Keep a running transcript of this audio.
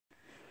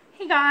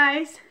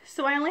guys,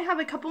 so I only have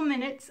a couple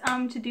minutes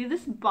to do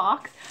this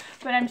box,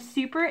 but I'm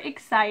super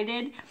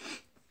excited.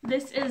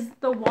 This is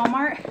the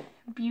Walmart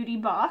beauty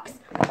box.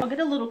 I'll get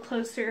a little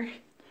closer.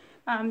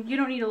 You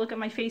don't need to look at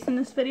my face in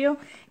this video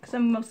because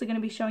I'm mostly going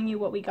to be showing you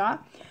what we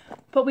got.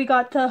 But we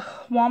got the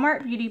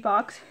Walmart beauty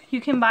box.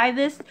 You can buy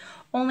this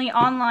only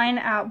online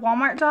at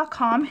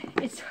walmart.com.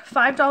 It's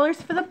 $5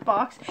 for the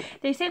box.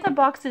 They say the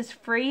box is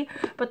free,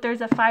 but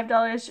there's a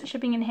 $5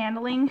 shipping and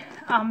handling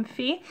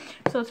fee.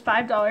 So it's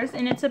 $5,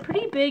 and it's a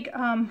pretty big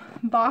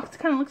box.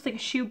 Kind of looks like a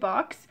shoe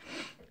box.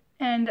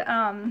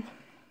 And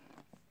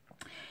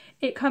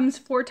it comes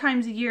 4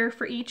 times a year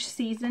for each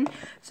season.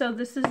 So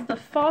this is the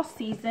fall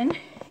season,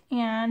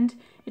 and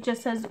it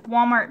just says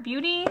Walmart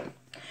Beauty.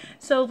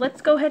 So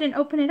let's go ahead and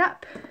open it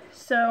up.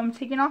 So I'm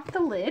taking off the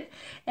lid,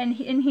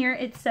 and in here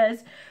it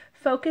says,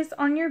 focus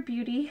on your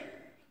beauty.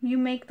 You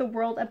make the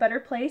world a better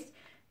place.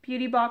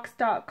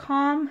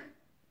 Beautybox.com.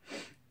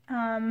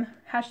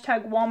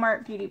 Hashtag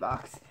Walmart Beauty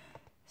Box.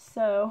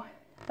 So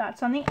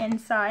that's on the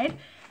inside,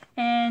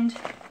 and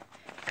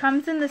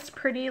comes in this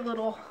pretty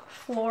little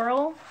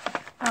floral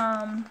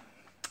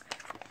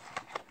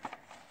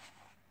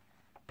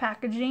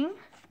packaging,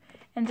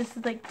 and this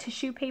is like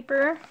tissue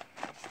paper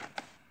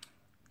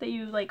that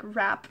you like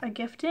wrap a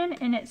gift in,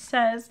 and it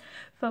says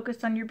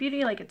focus on your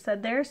beauty, like it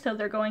said there. So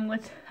they're going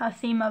with a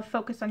theme of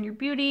focus on your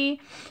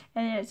beauty,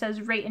 and it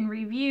says rate and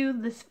review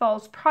this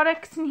fall's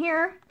products in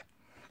here.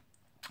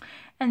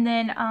 And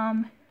then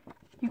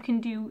you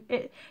can do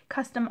it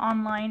custom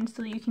online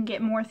so that you can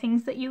get more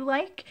things that you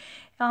like.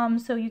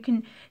 So you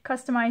can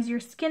customize your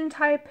skin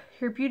type,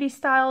 your beauty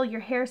style,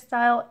 your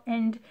hairstyle,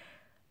 and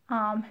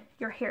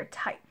your hair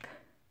type.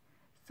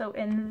 So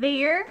in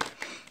there,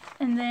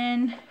 and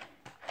then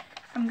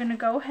I'm gonna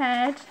go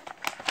ahead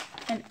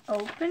and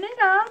open it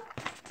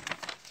up.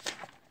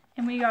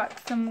 And we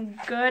got some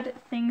good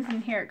things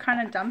in here. It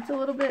kind of dumped a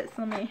little bit,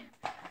 so let me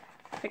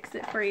fix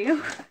it for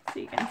you so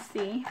you can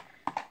see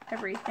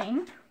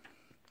everything.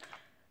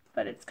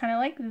 But it's kind of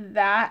like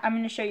that. I'm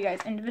going to show you guys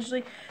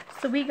individually.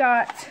 So we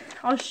got,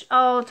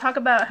 I'll talk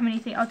about how many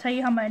things, I'll tell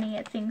you how many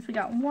things. We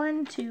got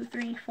 1, 2,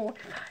 3, 4, 5,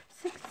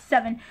 6,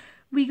 7.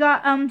 We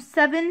got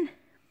 7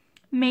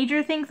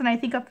 major things, and I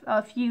think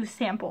a few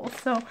samples.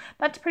 So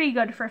that's pretty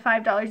good for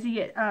 $5. You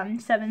get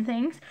 7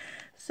 things.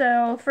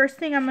 So first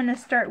thing I'm going to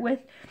start with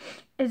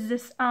is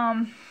this,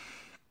 I'm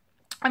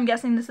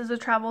guessing this is a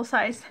travel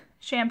size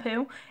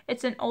shampoo.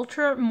 It's an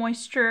ultra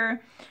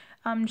moisture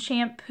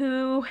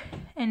shampoo,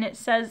 and it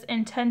says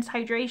intense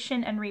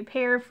hydration and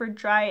repair for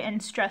dry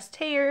and stressed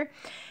hair,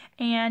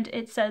 and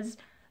it says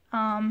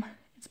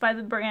it's by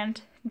the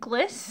brand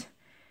Gliss,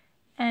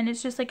 and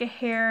it's just like a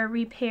hair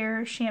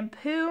repair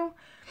shampoo,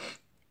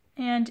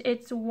 and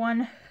it's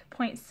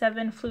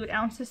 1.7 fluid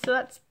ounces, so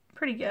that's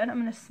pretty good. I'm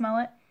gonna smell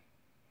it.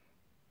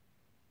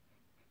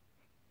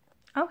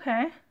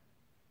 Okay,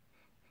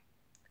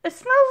 it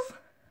smells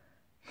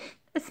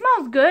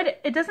good.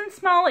 It doesn't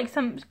smell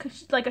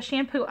like a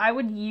shampoo I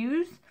would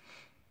use,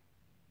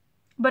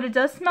 but it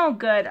does smell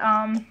good.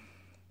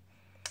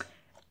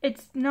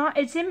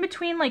 It's in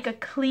between like a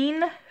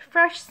clean,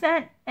 fresh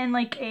scent and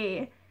like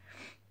a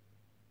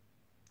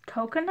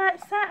coconut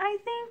scent, I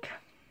think.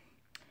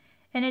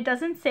 And it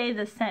doesn't say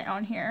the scent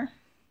on here,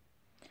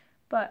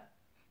 but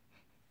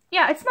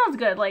yeah, it smells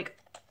good. Like,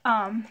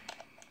 it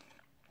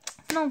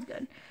smells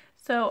good.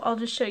 So I'll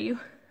just show you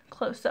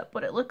close up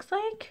what it looks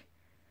like.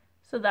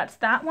 So that's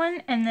that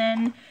one, and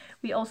then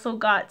we also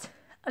got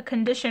a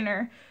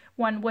conditioner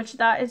one, which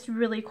that is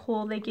really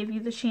cool. They give you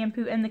the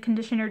shampoo and the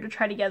conditioner to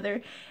try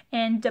together,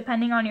 and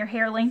depending on your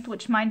hair length,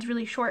 which mine's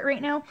really short right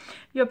now,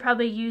 you'll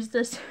probably use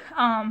this.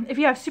 If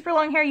you have super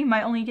long hair, you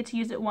might only get to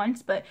use it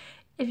once, but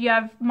if you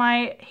have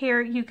my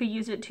hair, you could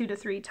use it 2 to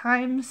 3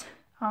 times,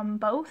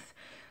 both.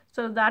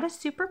 So that is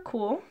super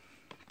cool.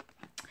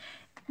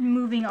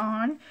 Moving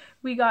on,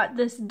 we got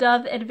this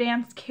Dove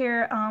Advanced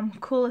Care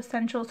Cool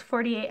Essentials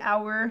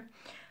 48-hour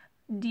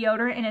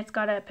deodorant, and it's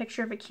got a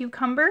picture of a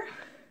cucumber.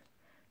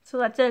 So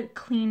that's a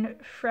clean,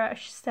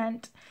 fresh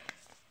scent.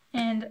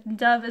 And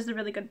Dove is a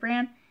really good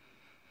brand.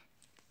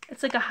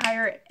 It's like a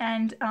higher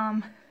end,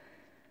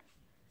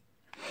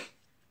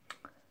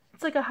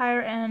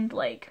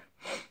 like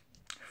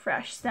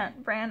fresh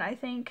scent brand, I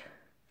think.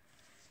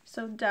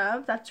 So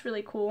Dove, that's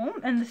really cool.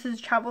 And this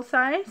is travel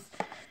size.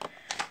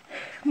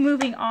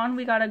 Moving on,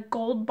 we got a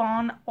Gold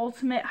Bond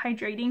Ultimate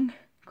Hydrating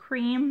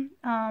Cream,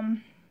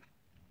 and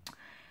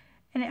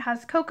it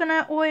has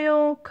coconut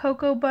oil,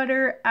 cocoa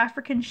butter,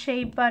 African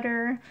shea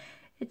butter.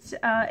 It's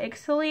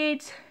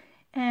exfoliates,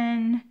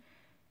 and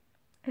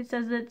it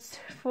says it's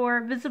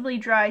for visibly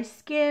dry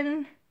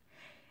skin.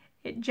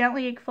 It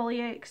gently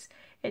exfoliates.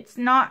 It's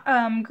not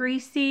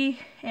greasy,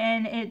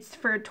 and it's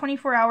for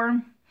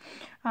 24-hour.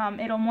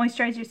 It'll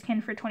moisturize your skin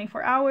for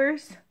 24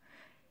 hours.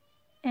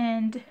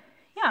 And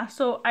yeah,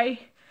 so I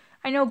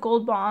know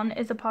Gold Bond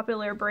is a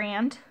popular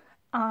brand.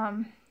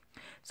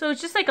 So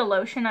it's just like a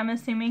lotion, I'm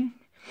assuming.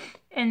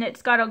 And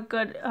it's got a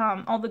good,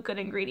 all the good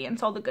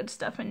ingredients, all the good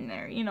stuff in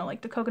there. You know,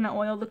 like the coconut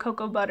oil, the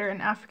cocoa butter,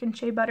 and African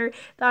shea butter.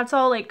 That's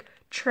all like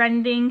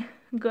trending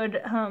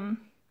good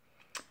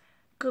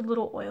good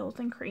little oils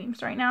and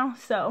creams right now.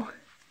 So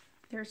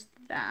there's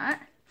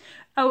that.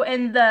 Oh,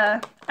 and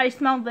I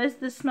smell this.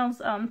 This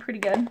smells pretty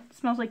good. It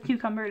smells like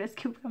cucumber. It is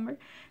cucumber.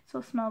 So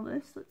I'll smell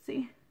this. Let's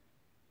see.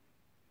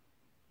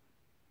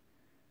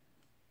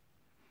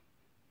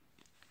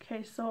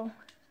 Okay, so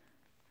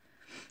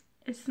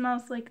it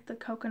smells like the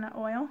coconut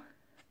oil.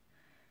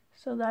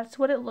 So that's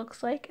what it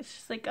looks like. It's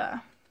just like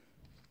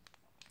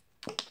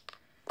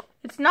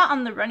it's not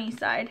on the runny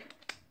side.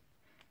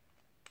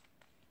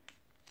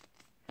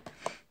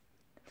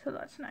 So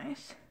that's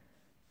nice.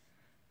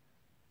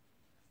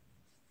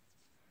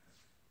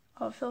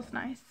 Oh, it feels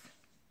nice.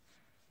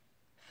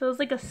 Feels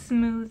like a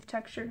smooth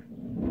texture.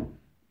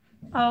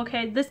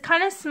 Okay, this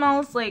kind of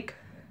smells like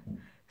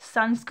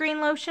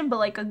sunscreen lotion, but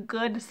like a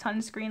good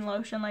sunscreen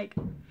lotion. Like,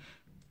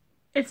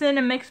 it's in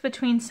a mix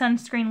between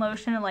sunscreen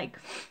lotion and like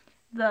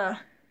the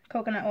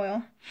coconut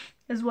oil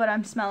is what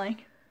I'm smelling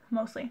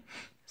mostly.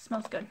 It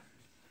smells good.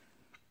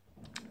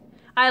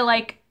 I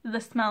like the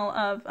smell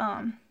of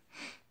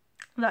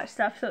that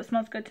stuff, so it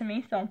smells good to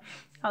me. So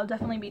I'll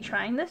definitely be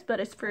trying this, but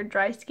it's for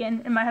dry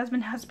skin, and my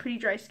husband has pretty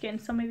dry skin,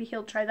 so maybe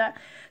he'll try that.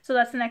 So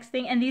that's the next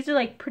thing, and these are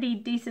like pretty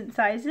decent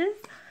sizes.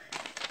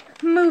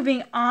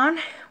 Moving on,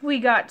 we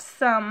got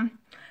some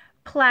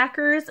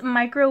Plackers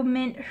Micro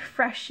Mint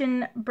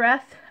Freshen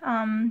Breath,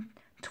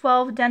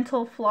 12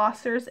 dental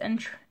flossers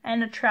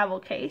and a travel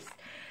case.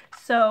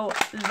 So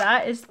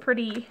that is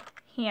pretty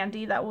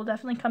handy. That will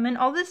definitely come in.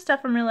 All this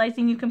stuff I'm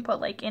realizing you can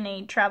put like in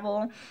a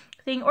travel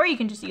thing, or you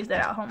can just use that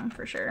at home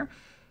for sure.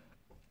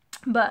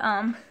 But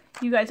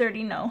you guys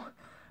already know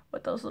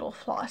what those little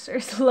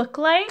flossers look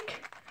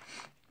like.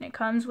 And it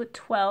comes with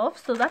 12,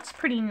 so that's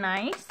pretty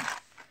nice.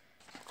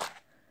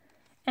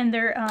 And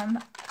they're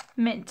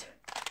mint.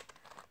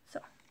 So,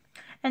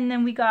 and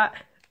then we got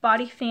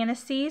Body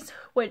Fantasies,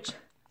 which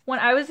when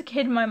I was a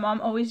kid, my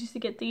mom always used to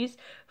get these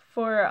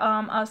for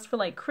us for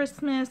like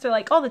Christmas or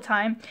like all the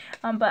time.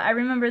 But I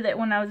remember that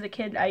when I was a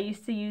kid, I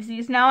used to use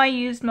these. Now I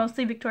use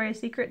mostly Victoria's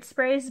Secret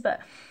sprays,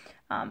 but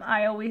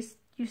I always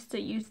used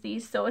to use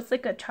these, so it's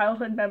like a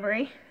childhood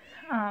memory.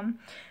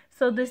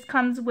 So this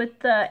comes with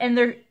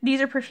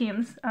these are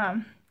perfumes.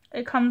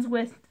 It comes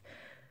with,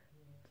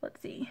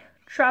 let's see,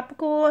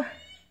 Tropical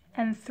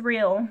and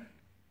Thrill.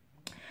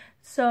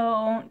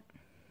 So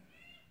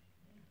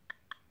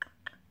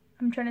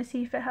I'm trying to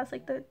see if it has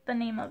like the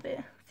name of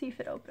it. See if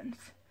it opens.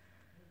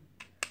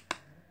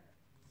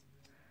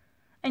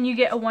 And you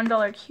get a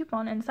 $1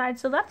 coupon inside,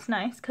 so that's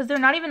nice because they're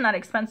not even that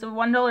expensive.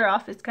 $1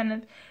 off is kind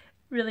of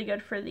really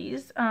good for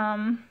these.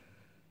 Let's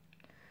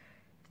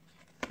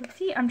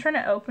see, I'm trying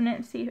to open it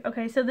and see.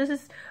 Okay, so this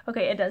is,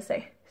 okay, it does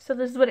say. So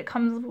this is what it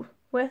comes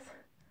with.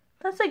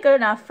 That's like good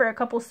enough for a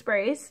couple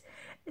sprays.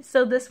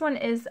 So this one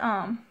is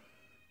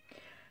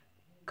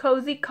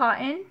Cozy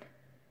Cotton.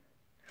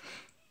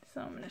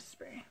 So I'm gonna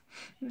spray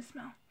and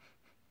smell.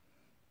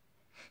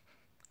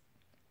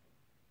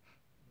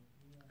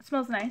 It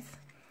smells nice.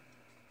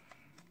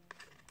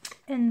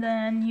 And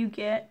then you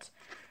get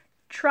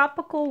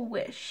Tropical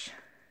Wish.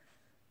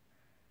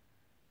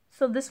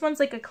 So this one's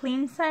like a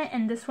clean scent,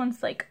 and this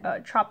one's like a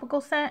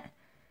tropical scent.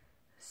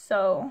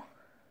 So,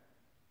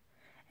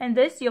 and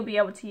this you'll be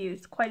able to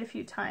use quite a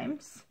few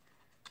times.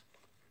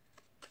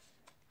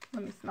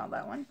 Let me smell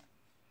that one.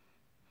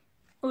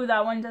 Ooh,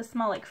 that one does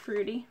smell like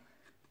fruity.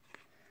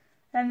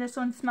 And this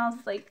one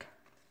smells like,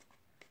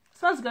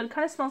 smells good.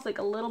 Kind of smells like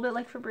a little bit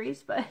like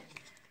Febreze, but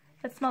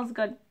it smells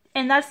good.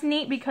 And that's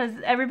neat because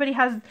everybody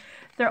has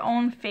their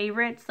own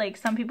favorites. Like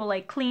some people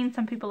like clean,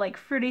 some people like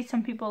fruity,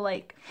 some people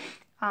like,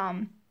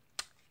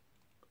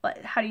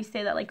 how do you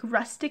say that, like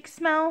rustic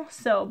smell.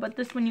 So, but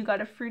this one you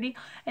got a fruity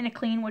and a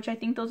clean, which I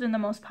think those are the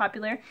most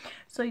popular.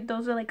 So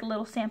those are like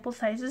little sample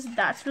sizes.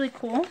 That's really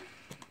cool.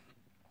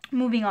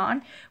 Moving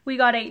on, we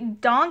got a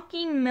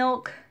Donkey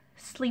Milk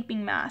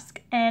sleeping mask,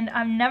 and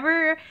I've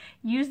never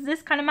used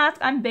this kind of mask.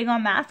 I'm big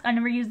on masks. I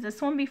never used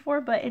this one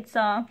before, but it's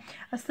a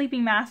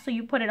sleeping mask, so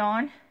you put it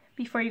on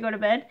before you go to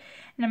bed,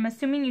 and I'm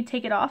assuming you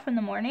take it off in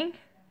the morning.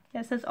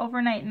 It says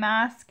overnight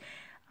mask.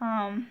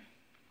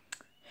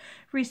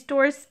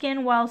 Restores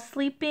skin while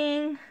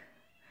sleeping.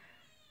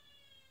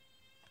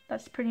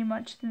 That's pretty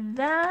much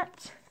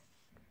that.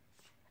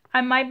 I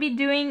might be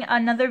doing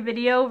another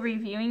video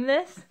reviewing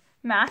this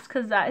mask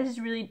because that is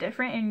really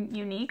different and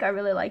unique. I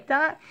really like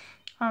that.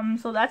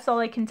 So that's all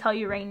I can tell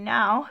you right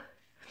now.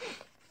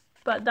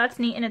 But that's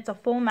neat, and it's a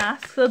full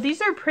mask. So these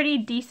are pretty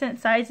decent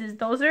sizes.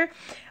 Those are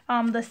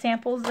the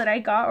samples that I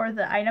got, or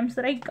the items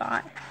that I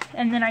got.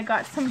 And then I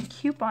got some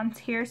coupons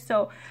here.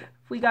 So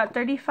we got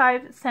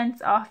 35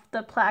 cents off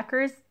the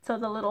Plackers, so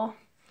the little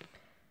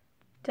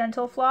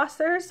dental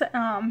flossers,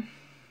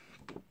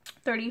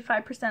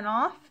 35%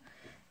 off.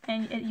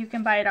 And you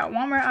can buy it at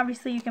Walmart.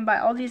 Obviously, you can buy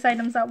all these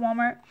items at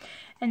Walmart.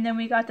 And then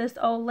we got this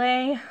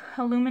Olay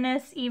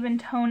Luminous Even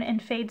Tone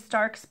and Fades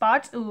Dark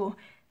Spots. Ooh,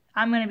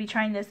 I'm going to be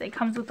trying this. It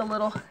comes with a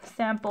little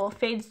sample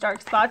Fades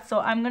Dark Spots. So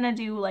I'm going to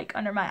do like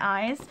under my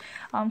eyes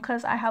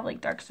because I have like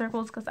dark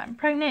circles because I'm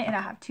pregnant and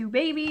I have 2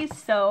 babies.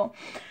 So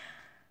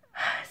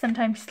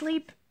sometimes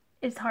sleep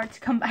is hard to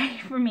come by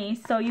for me.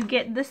 So you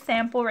get this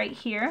sample right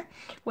here,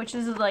 which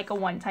is like a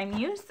one-time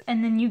use,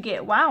 and then you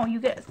get, wow, you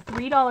get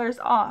 $3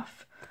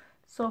 off.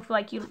 So if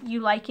like you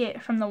like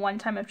it from the one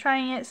time of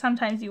trying it,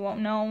 sometimes you won't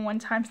know one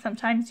time,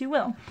 sometimes you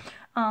will.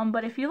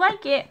 But if you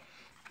like it,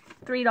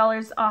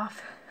 $3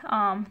 off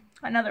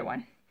another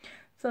one.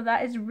 So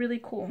that is really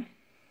cool.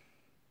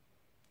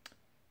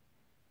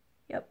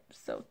 Yep,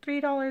 so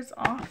 $3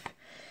 off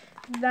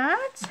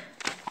that.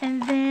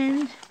 And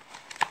then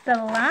the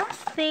last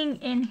thing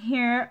in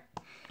here,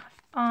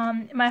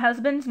 my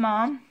husband's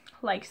mom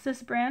likes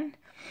this brand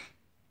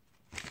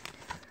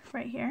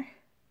right here.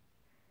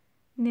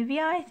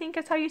 Nivea, I think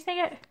is how you say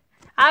it.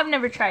 I've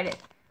never tried it,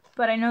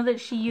 but I know that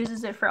she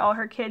uses it for all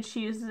her kids.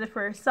 She uses it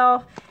for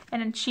herself,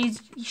 and then she's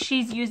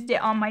used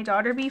it on my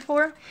daughter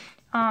before.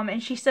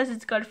 And she says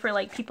it's good for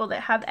like people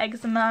that have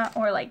eczema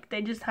or like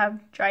they just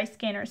have dry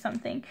skin or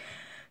something.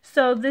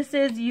 So this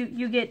is,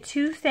 you get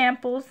 2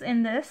 samples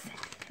in this.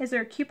 Is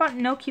there a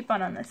coupon? No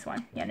coupon on this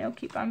one. Yeah, no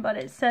coupon, but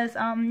it says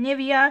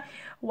Nivea,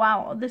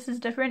 wow, this is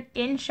different,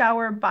 in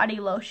shower body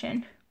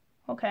lotion.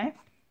 Okay,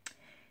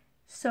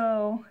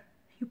 so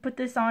you put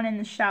this on in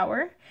the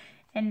shower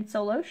and it's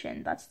a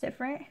lotion. That's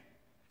different.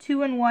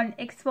 2-in-1,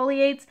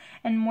 exfoliates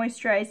and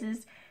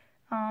moisturizes.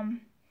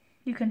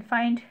 You can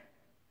find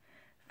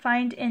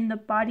in the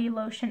body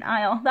lotion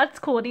aisle. That's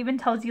cool. It even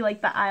tells you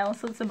like the aisle,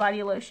 so it's a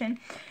body lotion.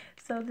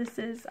 So this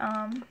is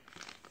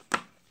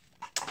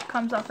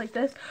comes off like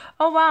this.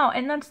 Oh wow,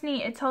 and that's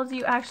neat. It tells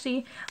you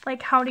actually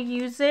like how to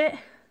use it.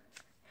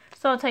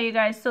 So I'll tell you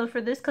guys. So for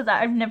this, because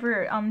I've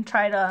never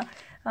tried a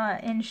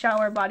in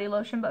shower body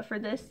lotion, but for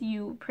this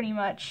you pretty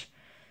much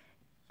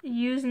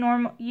use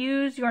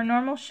your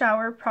normal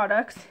shower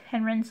products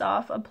and rinse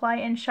off. Apply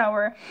in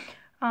shower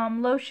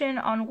lotion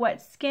on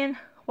wet skin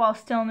while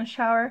still in the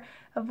shower.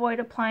 Avoid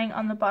applying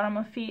on the bottom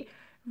of feet.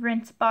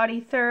 Rinse body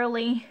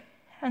thoroughly,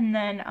 and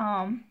then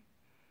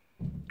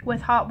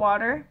with hot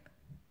water.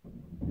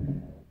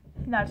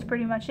 That's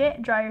pretty much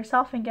it. Dry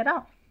yourself and get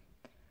out.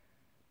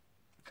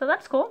 So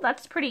that's cool.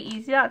 That's pretty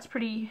easy. That's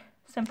pretty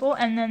simple.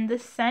 And then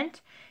this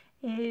scent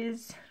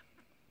is,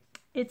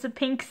 it's a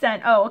pink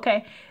scent. Oh,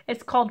 okay.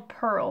 It's called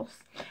Pearls.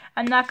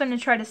 I'm not going to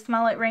try to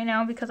smell it right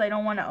now because I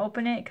don't want to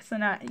open it, because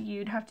then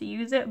you'd have to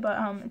use it. But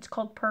it's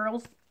called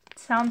Pearls. It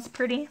sounds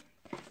pretty.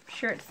 I'm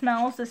sure it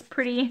smells as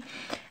pretty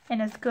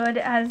and as good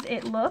as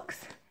it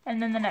looks.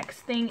 And then the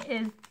next thing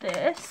is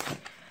this.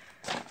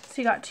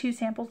 So you got 2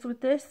 samples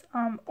with this.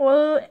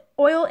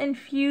 Oil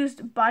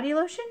infused body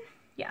lotion.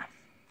 Yeah.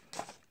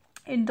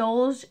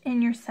 Indulge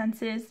in your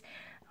senses.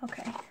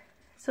 Okay.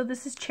 So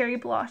this is Cherry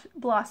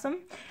Blossom.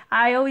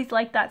 I always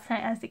liked that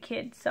scent as a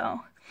kid.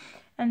 So,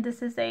 and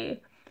this is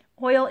a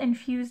oil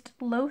infused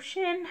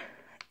lotion,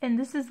 and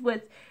this is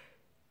with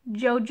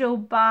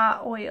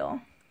jojoba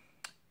oil.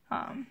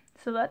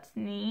 So that's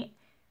neat.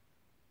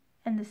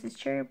 And this is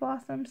Cherry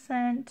Blossom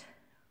scent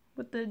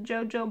with the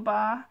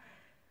jojoba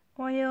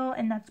oil,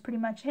 and that's pretty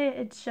much it.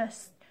 It's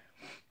just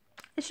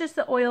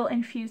the oil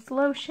infused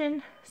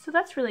lotion. So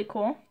that's really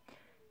cool.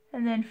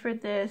 And then for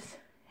this,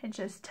 it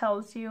just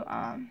tells you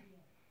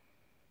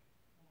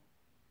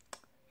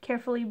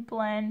carefully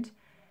blend,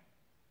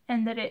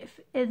 and that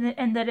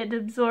it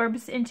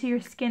absorbs into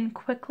your skin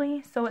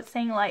quickly. So it's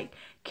saying like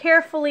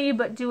carefully,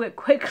 but do it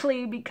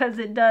quickly, because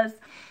it does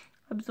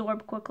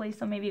absorb quickly.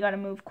 So maybe you got to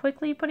move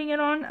quickly putting it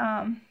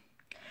on.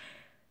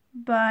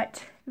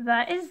 But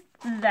that is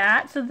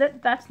that. So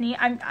that's neat.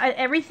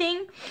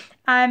 Everything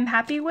I'm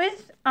happy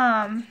with.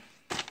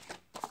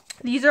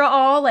 These are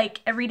all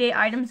like everyday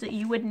items that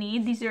you would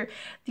need.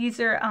 These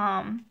are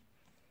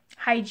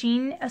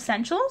hygiene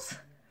essentials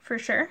for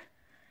sure.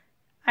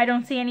 I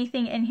don't see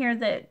anything in here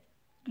that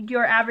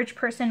your average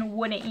person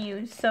wouldn't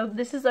use. So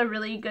this is a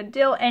really good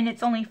deal, and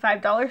it's only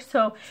 $5.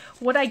 So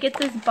would I get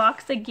this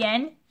box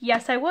again?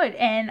 Yes, I would,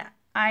 and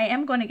I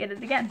am going to get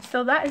it again.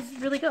 So that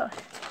is really good.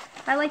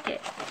 I like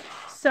it.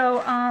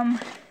 So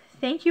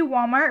thank you,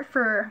 Walmart,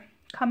 for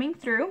coming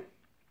through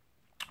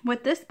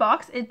with this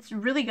box. It's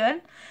really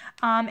good.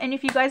 And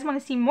if you guys want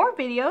to see more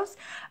videos,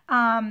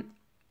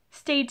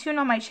 stay tuned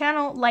on my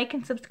channel, like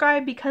and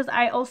subscribe, because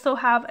I also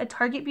have a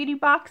Target beauty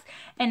box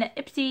and an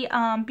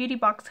Ipsy beauty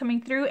box coming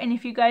through. And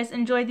if you guys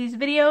enjoy these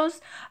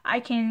videos,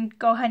 I can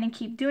go ahead and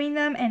keep doing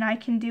them, and I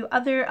can do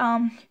other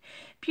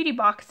beauty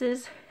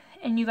boxes,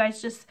 and you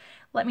guys just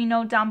let me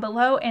know down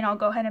below, and I'll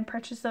go ahead and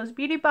purchase those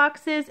beauty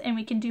boxes, and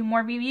we can do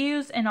more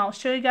reviews, and I'll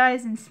show you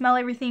guys and smell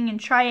everything and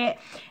try it.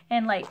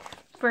 And like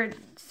for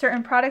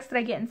certain products that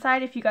I get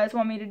inside, if you guys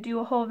want me to do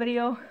a whole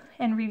video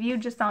and review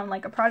just on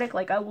like a product,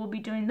 like I will be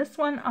doing this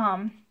one,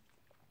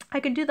 I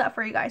can do that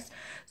for you guys.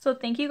 So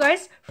thank you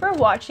guys for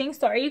watching.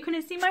 Sorry you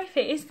couldn't see my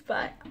face,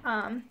 but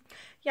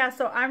yeah,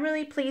 so I'm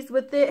really pleased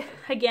with it.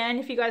 Again,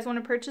 if you guys want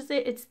to purchase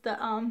it, it's the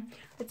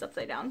it's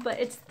upside down, but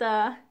it's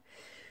the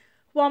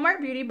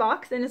Walmart beauty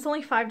box, and it's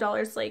only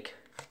 $5. Like,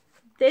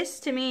 this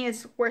to me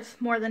is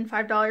worth more than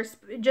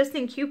 $5. Just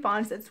in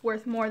coupons, it's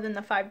worth more than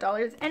the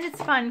 $5. And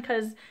it's fun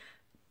because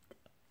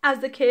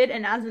as a kid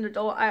and as an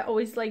adult, I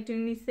always like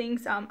doing these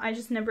things. I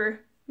just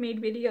never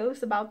made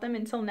videos about them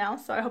until now,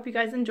 so I hope you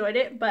guys enjoyed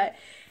it. But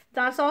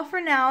that's all for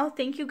now.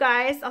 Thank you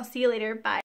guys. I'll see you later. Bye.